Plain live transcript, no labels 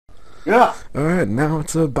Yeah. Alright, now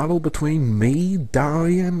it's a battle between me,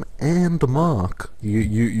 Darian, and Mark.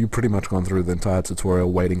 You pretty much gone through the entire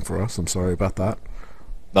tutorial waiting for us. I'm sorry about that.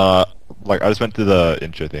 Nah, like I just went to the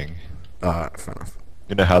intro thing. Fair enough.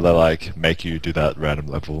 You know how they like make you do that random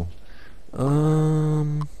level?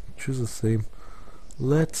 Choose a theme.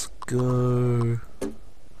 Let's go...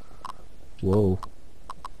 Whoa.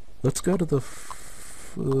 Let's go to the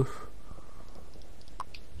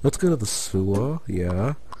let's go to the sewer,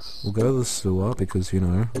 yeah. We'll go to the sewer because, you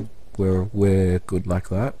know, we're good like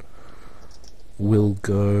that. We'll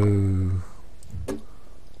go...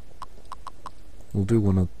 We'll do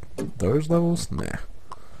one of those levels? Nah.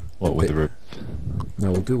 What with the roof?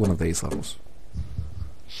 No, we'll do one of these levels.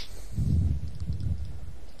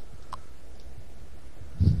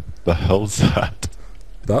 The hell's that?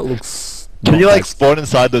 That looks... Can not you like that- spawn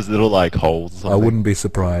inside those little like holes or I something? wouldn't be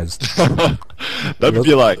surprised. That would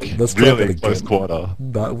be like let's try that really again. close quarter.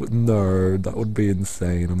 That would... No, that would be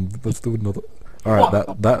insane. Let's do another... Alright,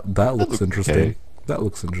 that looks looks interesting. okay. That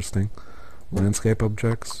looks interesting. Landscape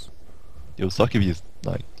objects. It would suck if you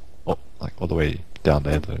like all the way down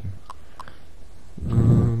there though.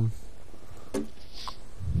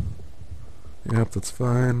 Yep, that's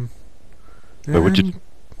fine. But would you And-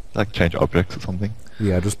 like change objects or something?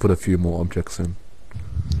 Yeah, just put a few more objects in.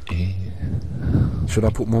 Yeah. Should I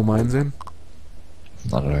put more mines in?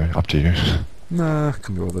 I don't know, up to you. Nah,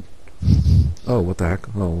 can be bothered. Oh, what the heck?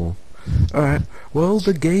 Oh, well. Alright, well,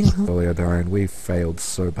 the game... Earlier, Darian, we failed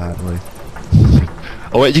so badly.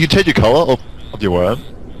 Oh wait, you can change your colour of your worm?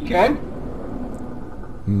 Okay.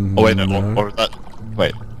 Oh wait, no, or is that...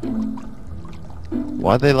 Wait.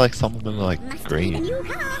 Why are they like, some of them are like green?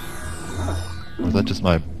 Or is that just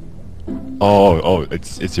my... Oh,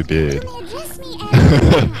 it's your beard.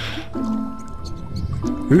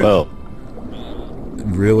 Well,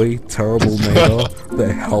 Really? Terrible Mater?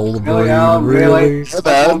 The hell, Really, really?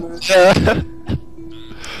 yeah.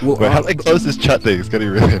 Well, Wait, how do I close this chat thing? It's getting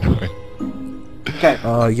really annoying. Okay.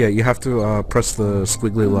 yeah, you have to press the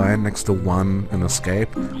squiggly line next to 1 and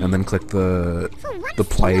escape, and then click the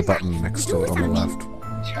play button next to it on the left.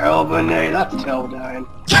 Terrible name. That's terrible, Darren.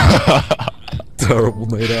 Terrible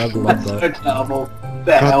Mater, I love That's so that. terrible.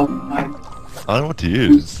 The hell, man. I don't know what to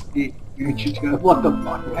use. You just go, what the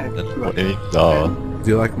fuck, man? What any... Oh. Do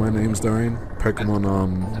you like my names, Darian? Pokemon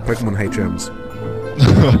HMs.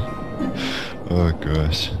 Oh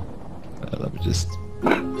gosh. Let me just...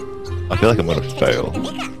 I feel like I'm gonna fail.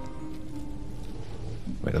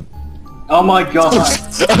 Wait a... Oh my god.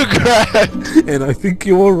 Oh crap! And I think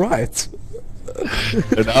you were right.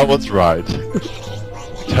 And I was right.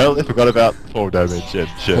 Totally forgot about fall damage and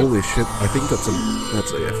shit. Holy shit, I think that's a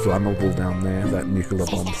flammable down there, that nuclear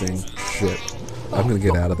bomb thing. Shit. I'm gonna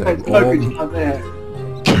get out of there. Goku's not there.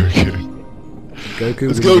 Goku. Goku,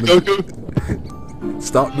 Let's we're go, gonna- Goku!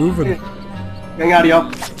 Start moving. Getting out of here.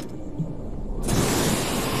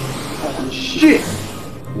 Oh, shit.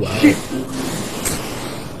 Wow. Shit.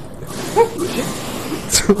 Oh, shit.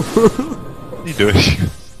 What are you doing?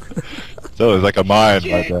 So it's like a mine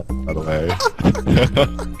right there, by the way.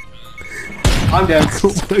 I'm down.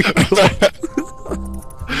 Oh my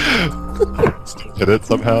god. Hit it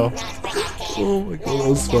somehow. Oh my god, that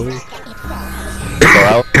was funny.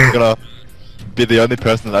 So I'm gonna be the only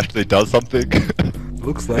person that actually does something.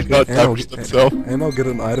 Looks like Not it. And I'll, damage themselves. and I'll get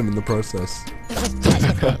an item in the process.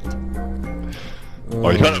 Oh,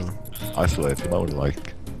 you're kind of isolated. You might want to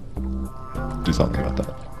like do something about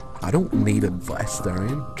that. I don't need advice,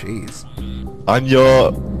 Darian. Jeez. I'm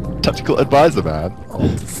your tactical advisor, man.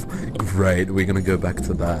 Oh, great. We're gonna go back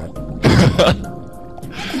to that.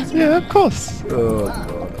 Yeah, of course. Oh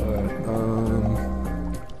god.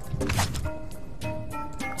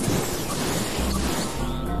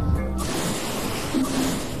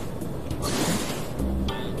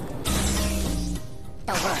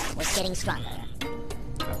 The world was getting stronger.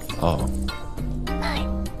 Oh.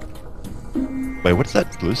 Wait, what's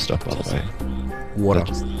that blue stuff, by the way? Water.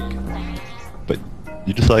 But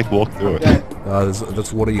you just like walk through it. Okay.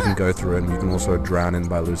 That's water you can go through, and you can also drown in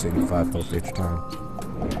by losing 5 health each time.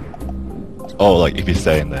 Oh, like if you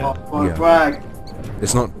stay in there. Oh, for Yeah. a brag.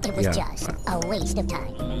 It's not. It was Yeah. just a waste of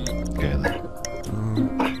time. Okay.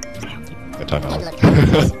 Good time It out. looked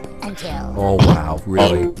hopeless until Oh wow,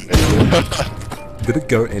 really? Oh. Did it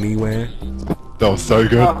go anywhere? That was so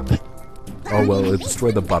good. Oh well, it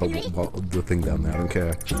destroyed the thing down there. I don't care.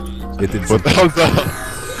 It did. What the hell's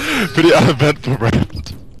that? Pretty uneventful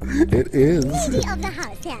round. It is. of the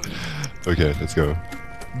house, yeah. Okay, let's go.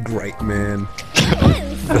 Great, man.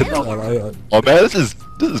 Oh man, this is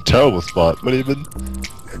a terrible spot. What even?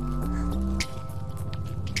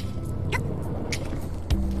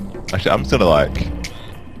 Actually, I'm just gonna like...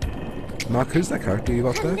 Mark, who's that character you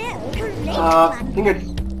got there? I think it's...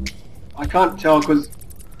 I can't tell because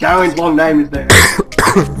Darren's long name is there.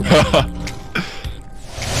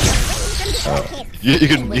 you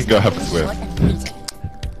can go have a swim.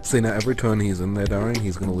 See, now every turn he's in there, Darren,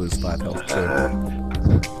 he's gonna lose 5 health too.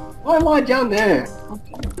 Why am I down there?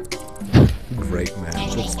 Great, man.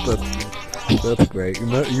 That's great. You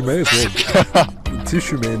may as well.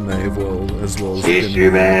 Tissue Man may as well as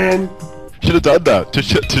Tissue Man! Should have done that.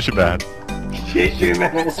 Tissue Man. Tissue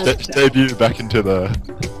Man! Debut back into the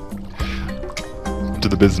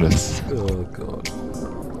business. Oh god.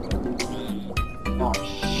 Oh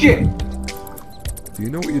shit! Do you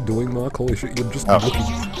know what you're doing, Mark? Holy shit, you're just looking.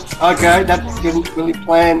 Okay, that didn't really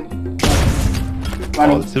plan.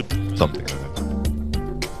 Oh, there's something.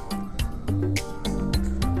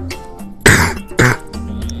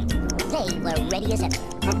 They were ready as ever.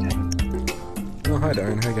 Oh, hi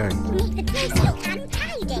Darren, how you going? Make the place look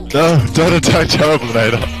untidy. No, don't attack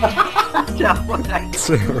Terriblenator. Terrible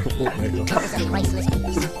nigga. That was a priceless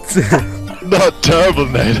piece. Not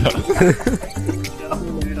Terriblenator.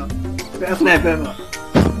 Best name ever.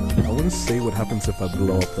 I want to see what happens if I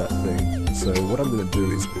blow up that thing. So what I'm gonna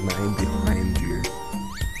do is I'm gonna aim behind you.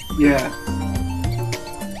 Yeah.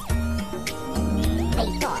 They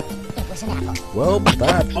thought it was an apple. Well,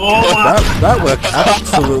 that worked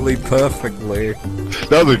absolutely perfectly.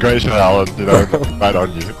 That was a great shot, Alan. You know, right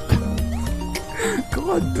on you.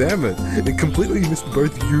 God damn it! It completely missed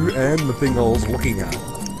both you and the thing I was looking at.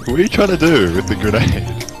 What are you trying to do with the grenade?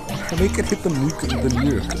 I make it hit the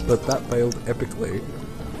nuke, but that failed epically.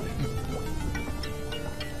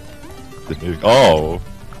 The nuke. Oh.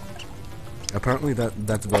 Apparently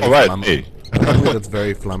that's very Alright, apparently that's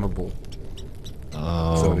very flammable.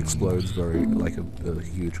 So it explodes very like a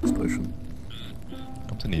huge explosion.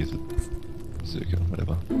 I'm gonna use it. Bazooka,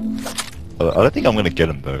 whatever. I don't think I'm gonna get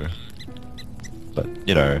him though. But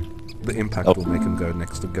you know. The impact will make him go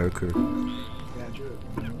next to Goku.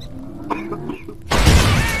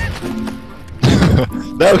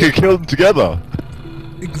 Now we can kill them together.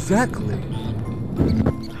 Exactly.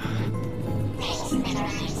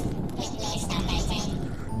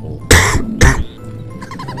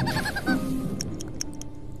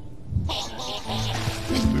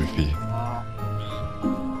 Goofy.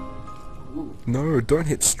 No, don't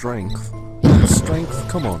hit strength. Strength,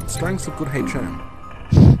 come on. Strength's a good HM.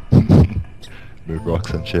 Move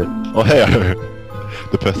rocks and shit. Oh hey,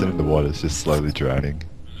 the person in the water is just slowly drowning.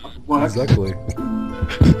 What? Exactly.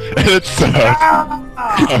 And it's surf.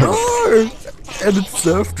 No! And it's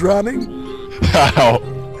surf drowning? How?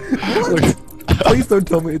 Like, please don't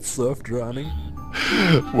tell me it's surf drowning.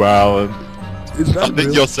 Wow. And Is that I think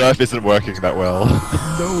real? your surf isn't working that well.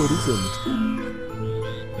 No, it isn't.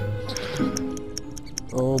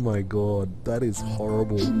 Oh my god, that is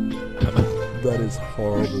horrible. That is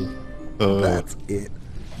horrible. That's it.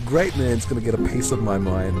 Great Man's gonna get a piece of my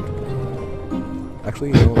mind. Actually,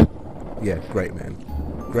 you know what? Yeah, Great Man.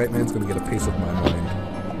 Great Man's gonna get a piece of my mind.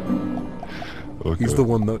 Okay. He's the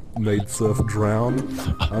one that made Surf drown.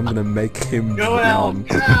 I'm gonna make him drown.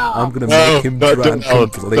 I'm gonna No, make him don't do drown it, Alan.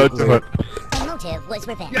 completely. Don't do it. The motive was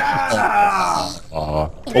revenge. Aw.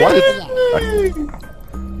 Why did...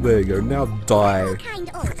 There you go, now die, Kind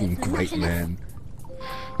of freaking Great information.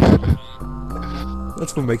 Man.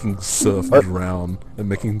 That's for making Surf drown and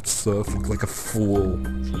making Surf look like a fool.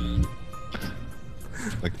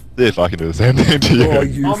 Like, see if I can do the same thing to you. Oh,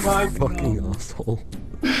 you Oh my fucking asshole.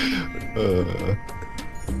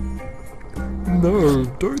 No,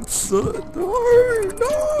 don't Surf. No, no!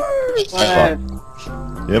 What?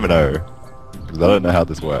 You never know. Because I don't know how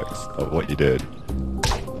this works, or what you did.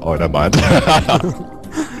 Oh, never mind.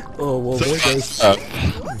 Oh, well, there goes...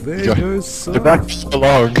 There You're- goes Surf. You're back so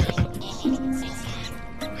long.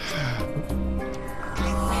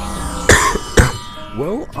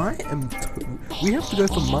 Well, I am... We have to go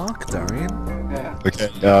for Mark, Darian. Yeah. Okay,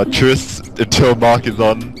 truce until Mark is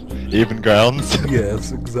on even grounds.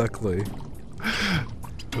 Yes, exactly.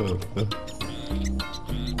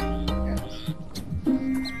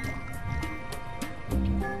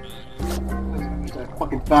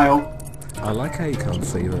 Fucking fail. I like how you can't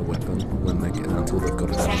see their weapon when they get until they've got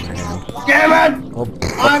it out of their hand. Damn it! Oh,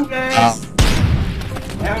 I'm dead!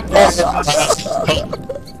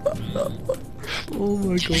 oh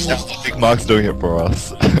my I god. think Mark's doing it for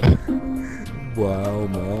us. Wow,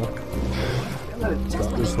 Mark.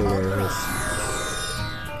 That was hilarious.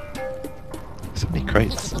 So many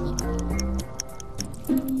crates.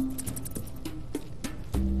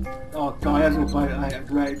 Oh god, he hasn't played a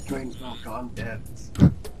great dream. Oh god, I'm dead.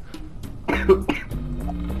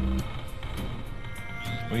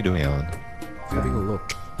 What are you doing, Alan? Having a look.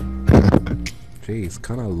 Jeez,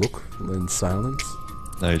 can't I look in silence?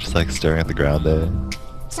 No, you're just like staring at the ground there.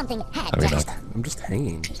 Something had I mean, just... I'm just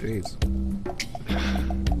hanging. Jeez.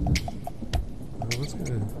 Oh, let's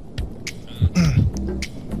go.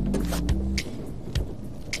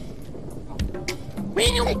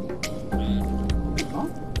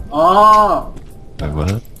 Oh! Wait,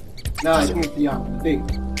 what? No, I think it's the thing.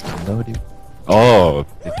 No, what do you... Oh,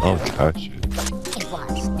 parachute. It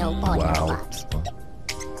was no ordinary Wow. box.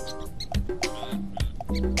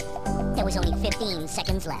 There was only 15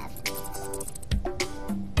 seconds left.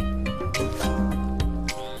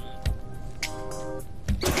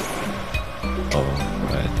 Oh,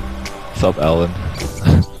 right. Sup, Alan?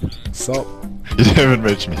 So, You didn't even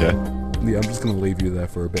reach me yet. yeah, I'm just gonna leave you there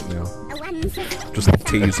for a bit now. A 1 second. Just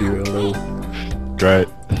tease you a little. Great.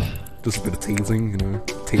 Just a bit of teasing, you know.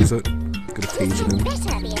 Tease it. Gotta tease it in.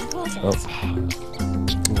 Better be important. Oh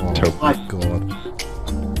Terrible. my god.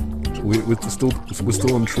 We're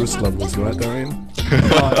still on truce levels, right, Darian?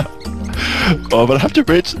 Oh, but I have to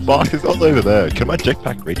reach... Mark is all over there. Can my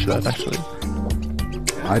jetpack reach that, actually?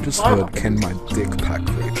 I just heard, can my dick pack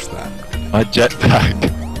reach that? My jetpack.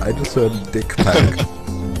 I just heard dick pack.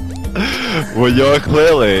 Well, you're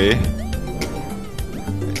clearly...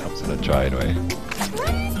 I'm just gonna try anyway.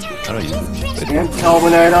 How do I use this? Damn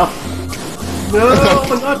Terminator! No,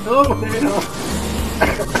 not Terminator!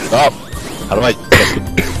 Stop! How do I...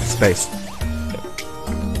 Space.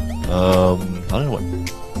 I don't know what...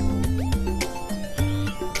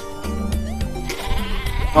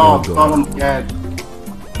 Oh, God. God, I'm scared.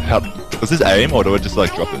 How... Was this aim, or do I just,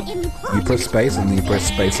 like, drop it? You press space and then you press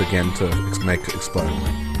space again to make it explode.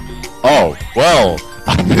 Oh, well!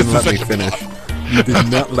 You didn't let me finish. You did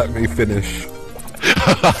not let me finish.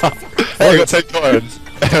 Hey, I got 10 coins,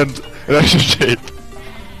 and an extra sheet.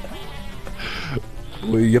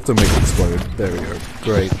 Well, you have to make it explode. There we go.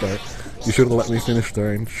 Great, Dar. You should have let me finish,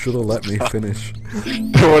 Darren. Should have let me finish.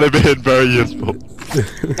 It would have been very useful.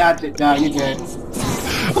 That's it, now you're dead.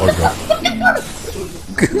 Oh god.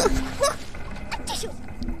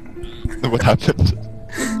 What happened?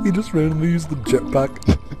 He just randomly used the jetpack.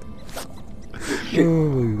 Oh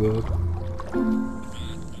my god.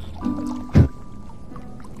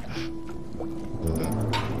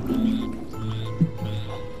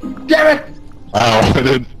 Damn it! Ow, I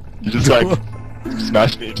didn't. You just like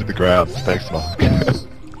smashed me into the ground. Thanks, Mark.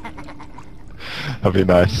 That'd be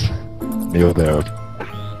nice. Kneel there.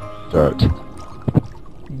 Dirt.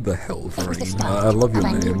 The hell, Darren. I love your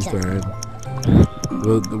names, Darren.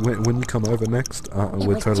 Well, when you come over next,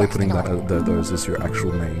 we're totally putting those as your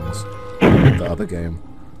actual names. The other game.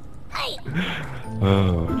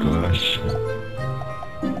 Oh gosh.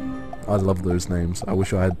 I love those names. I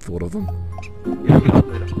wish I had thought of them.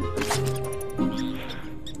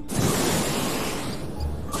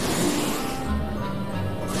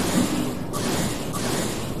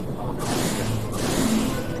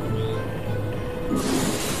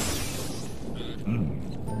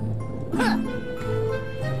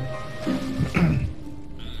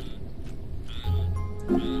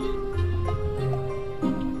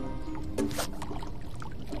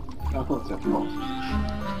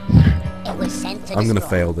 It was sent to I'm gonna destroy.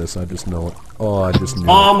 fail this. I just know it. Oh, I just knew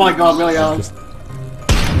Oh it. my god, really, Alan?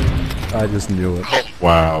 I just knew it.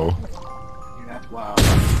 Wow. Yeah, wow.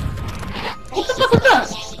 What the fuck was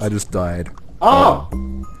that? I just died. Oh!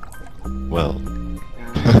 Well.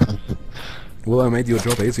 Well, I made your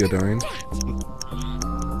job easier, Darren.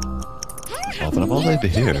 Oh, but I'm all over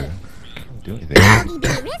here. Can't do anything.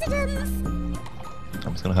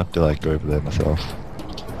 I'm just gonna have to like go over there myself.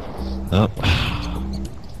 Oh.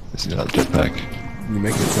 This is not a jetpack. You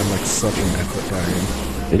make it sound like such an effort,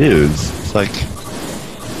 Darren. It is. It's like,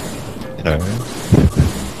 you know.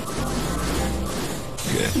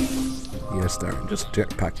 Okay. Yes, Darren. Just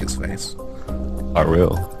jetpack his face. I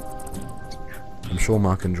will. I'm sure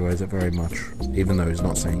Mark enjoys it very much, even though he's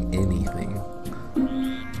not saying anything.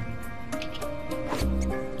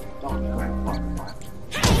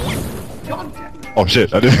 Oh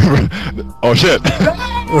shit! I didn't. Oh shit!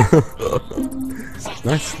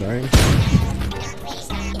 Nice, Darren. It was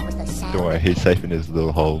the sound. Don't worry, he's safe in his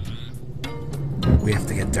little hole. We have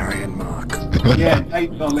to get Darren, Mark. Yeah, hey,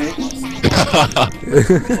 Tommy.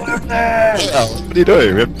 What are you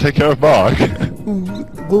doing? We have to take care of Mark.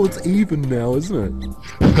 Well, it's even now, isn't it?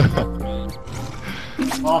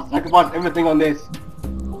 Oh, sacrifice everything on this.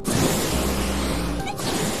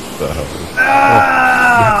 The hell?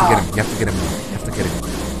 Ah! You have to get him, Mark. You have to get him.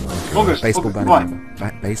 August, Baseball August, bat what? him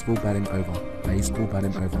over. Baseball bat him over. Baseball bat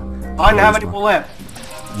him over. I don't have Where's any Mark? more left.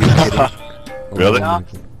 You kidding? Really? Oh,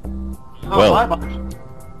 Oh, Well. my bunch.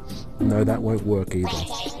 No, that won't work either.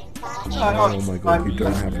 Oh my god, you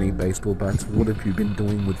don't have any baseball bats. What have you been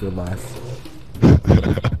doing with your life?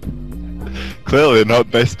 Clearly not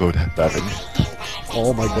baseball batting.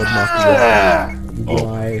 Oh my god, Mark. Yeah.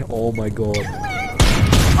 Why? Oh my god.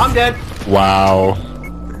 I'm dead. Wow.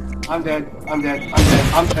 I'm dead. I'm dead. I'm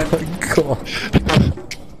dead. I'm dead. God.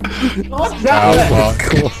 What's Wow, that?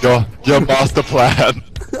 Mark. Your master plan.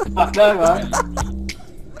 No, man.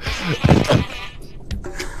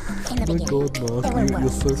 In the Oh my beginning, god, Mark, you're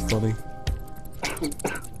so funny.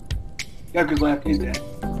 Joker's left. He's dead.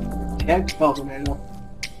 Can't spell the man.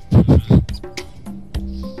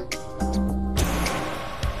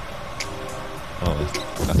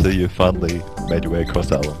 Oh, I see you finally made your way across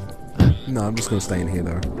that one. No, I'm just gonna stay in here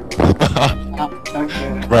though. Don't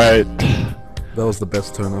care. Right. That was the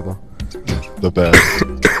best turn ever. The best.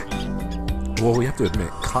 Well, we have to admit,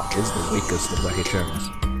 Cut is the weakest of the HMs.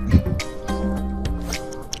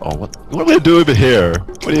 Oh, what am I do over here?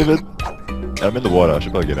 What do you even... I'm in the water, I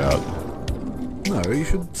should probably get out. No, you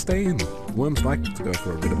should stay in. Worms like to go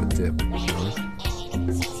for a bit of a dip, you know?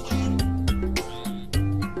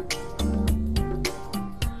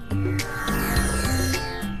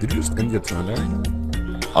 Did you just end your turn, Aaron?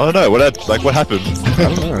 I don't know, what happened?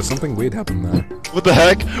 I don't know, something weird happened there. What the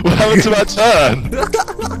heck? What happened to my turn?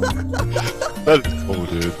 That is... Oh,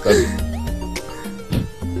 dude.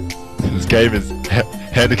 This game is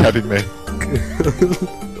handicapping me.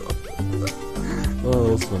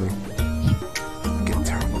 Oh, that's funny. Get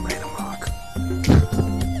terrible later, Mark.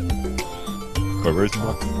 Where is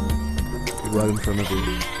Mark? Right in front of you.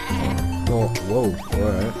 Oh, whoa,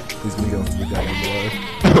 alright. He's gonna go off to the guy below.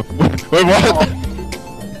 Wait, what?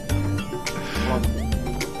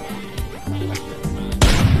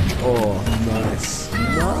 Oh, nice.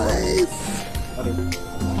 Nice!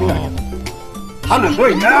 Oh,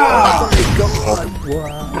 103. Yeah. Oh my god,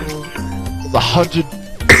 wow. 100...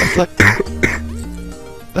 That's like...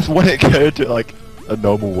 That's what it compared to, like, a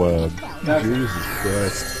normal worm. Jesus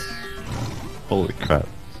Christ. Holy crap.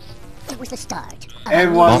 it was the start. of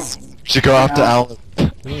Everyone. a Should go after Alan. Oh,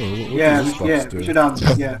 what Yeah, does this box yeah. do? We should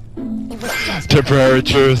yeah. It was just Temporary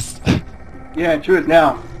truce. Yeah, truth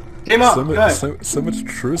now. Team up. So, Go. so much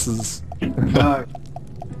truces. No.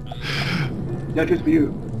 No truth for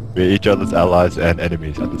you. We're each other's allies and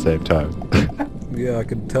enemies at the same time. Yeah, I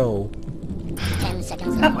can tell. 10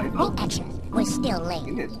 seconds That later, way, oh. the action was still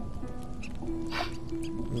In late. this.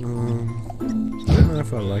 I don't know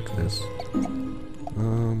if I like this.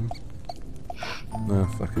 No,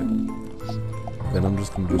 fuck it. Then I'm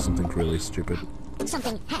just gonna do something really stupid.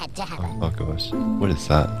 Something had to happen. Oh gosh. What is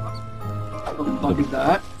that? What the fuck is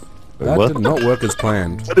that? Wait, That what? did not work as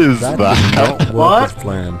planned. What is That that? did not work What? as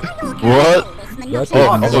planned. What? That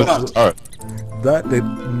Oh, did Oh, not, alright. that did...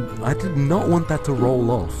 I did not want that to roll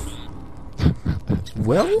off.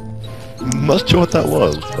 Well? I'm not sure what that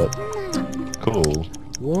was, but... Cool.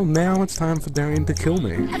 Well, now it's time for Darian to kill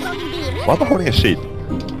me. Why am I holding a sheet?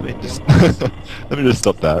 Let me just... Let me just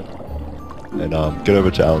stop that. And, get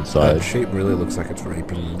over to Alan's That side. shape really looks like it's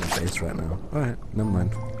raping me in the face right now. Alright, never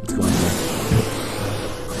mind. Let's go on there.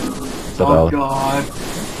 What's up, Oh Alan? god.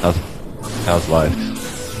 How's life?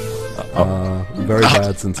 Very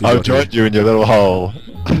bad since you I've got here. joined you in your little hole.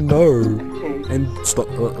 No! And stop,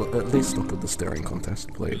 at least stop with the staring contest,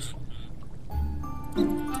 please.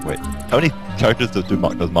 Wait, how many characters does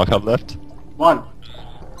Mark have left? 1.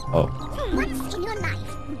 Oh. What's in your life?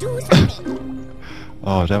 Do something.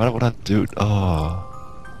 Oh, damn, I don't want to do... Oh.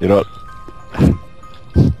 You know what?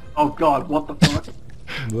 Oh god, what the fuck?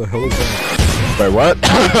 The hell is that? Wait, what?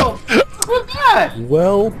 Oh, what's that?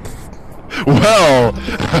 Well, Well!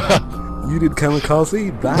 you did kamikaze?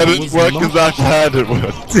 That That didn't was work not... as I planned it would.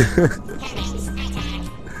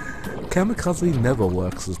 Kamikaze never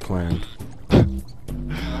works as planned.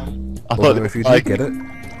 I thought Although if you did get it,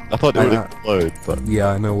 I thought it would I- explode, but... yeah,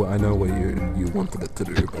 I know what you wanted it to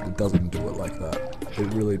do, but it doesn't do it like that. It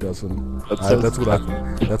really doesn't. That's so That's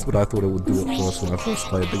what I thought it would do at first when I first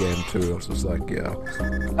played the game too. I was just like, yeah.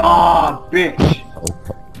 Ah, bitch.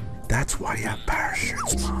 That's why you have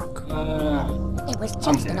parachutes, Mark. It was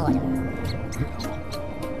just an order.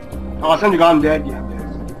 Oh, as soon as you go, I'm dead. Yeah, I'm dead.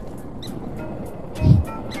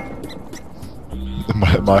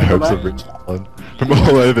 my hopes of reaching one from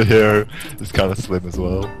all over here is kind of slim as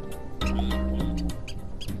well.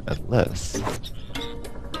 Unless...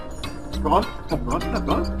 Gone? Stop gone? Stop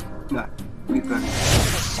gone? No. He's back.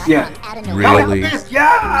 Shot Yeah. out of nowhere. Really?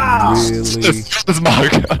 Yeah! Really? This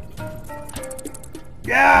Mark!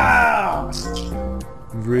 Yeah!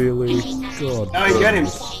 Really? God. Now you get him.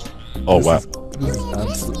 Oh wow.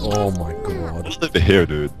 This is oh my god. What's over here,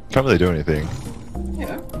 dude? Can't really do anything.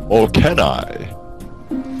 Yeah. Or can I?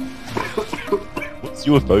 What's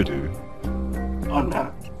UFO do? Oh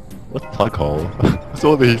no. What's tug hole? It's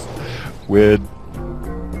all these weird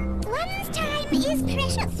One's time is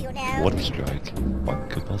precious, you know. water strike,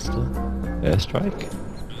 bunker buster, airstrike.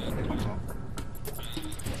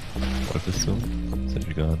 Water pistol,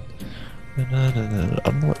 sentry gun.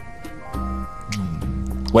 I'm not.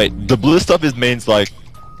 Wait, the blue stuff means like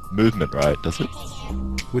movement, right? Does it?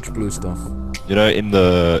 Which blue stuff? You know, in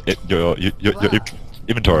the your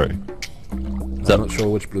inventory. I'm not sure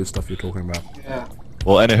which blue stuff you're talking about. Yeah.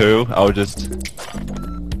 Well, anywho, I'll just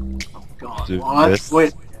God. do What? this.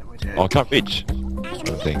 Wait. Oh, I can't reach. I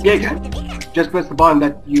don't think. Yeah, yeah. Just press the button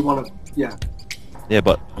that you want to. Yeah. Yeah,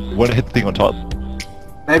 but when I hit the thing on top.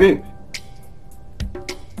 Maybe.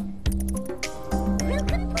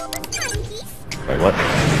 Wait, what?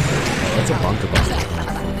 That's a bunker buster.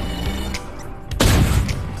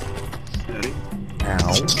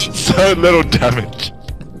 Ow. So little damage.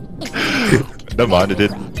 Never mind, it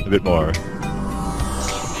did a bit more.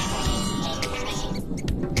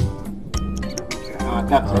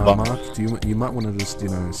 That's it. Mark, you might want to just,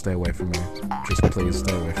 stay away from me. Just please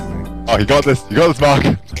stay away from me. Oh, you got this, Mark.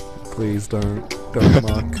 Please don't,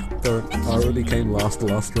 Mark. Don't. I already came last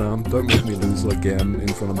round. Don't make me lose again in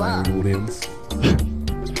front of my own audience.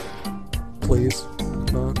 Please,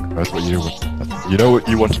 Mark. That's what you want. You know what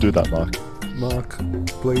you want to do, that, Mark. Mark,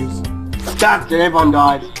 please. That's it, everyone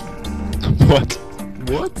died. What?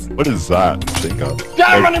 What? What is that thing up?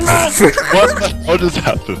 Damn it, man! What just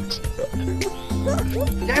happened?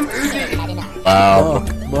 Damn Uzi! Wow.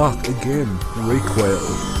 Mark, again. Recoil.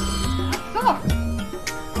 Stop!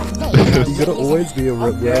 You gotta always be aware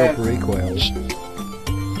of recoil.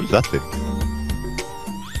 What is that thing?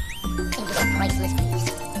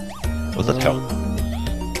 What's that help?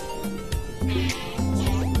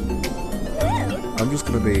 I'm just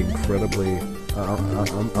gonna be incredibly... I'm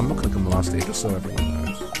not gonna come last here, just so everyone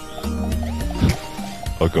knows.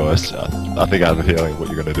 Oh gosh, I think I have a feeling what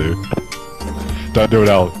you're gonna do. Don't do it,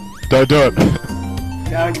 Al. Don't do it.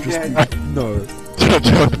 Down dead. No. Don't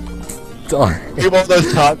do it. Die. Give all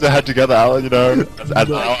those times I had together, Alan, as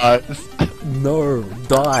allies. No.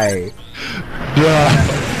 Die. Yeah.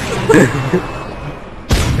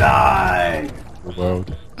 Die! The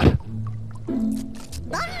world.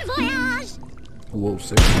 Bon voyage! Whoa,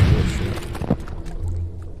 sexy bullshit.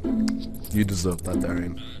 You deserve that,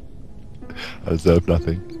 Darian. I deserve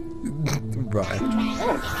nothing. Right.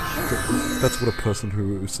 That's what a person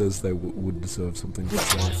who says they would deserve something would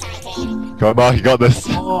say. Come on, Mark, you got this.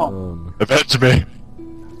 Oh, Avenge me.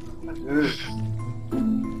 dude.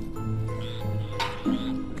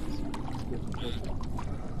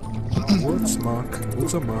 What's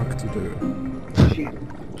a Mark to do? Shit.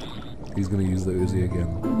 He's gonna use the Uzi again.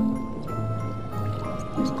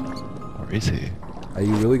 Where is he? Are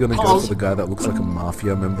you really gonna go for the guy that looks like a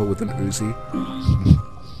mafia member with an Uzi?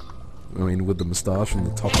 I mean, with the moustache and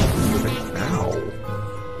the top and everything? Ow!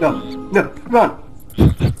 No, run!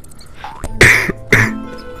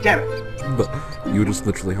 Damn it! But you were just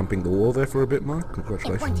literally humping the wall there for a bit, Mark? I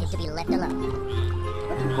Congratulations. wanted to be left alone.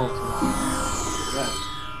 In the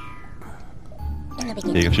Yeah,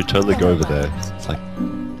 beginning, you should totally go over there. It's like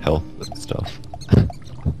health and stuff.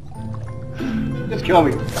 Just kill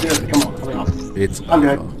me. Seriously, come on, hurry up. It's I'm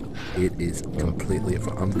over. good. It is completely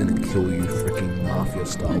over. I'm gonna kill you, freaking mafia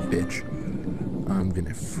style bitch. I'm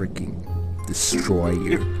gonna freaking destroy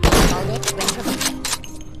you. hold it, ready for victory.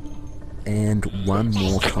 And one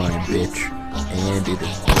more time, bitch. And it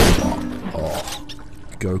is over. Oh.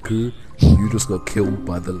 Goku, you just got killed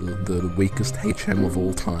by the weakest HM of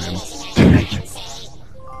all time.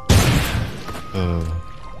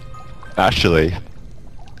 Actually,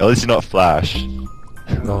 at least you're not Flash.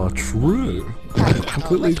 Oh, true.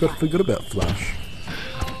 Completely forgot about Flash.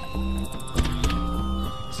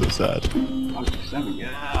 So sad. 7,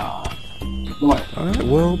 yeah. What? Alright,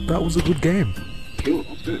 well, that was a good game. Cool,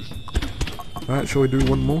 that's good. Alright, shall we do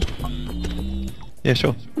one more? Yeah,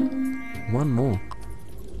 sure. One more.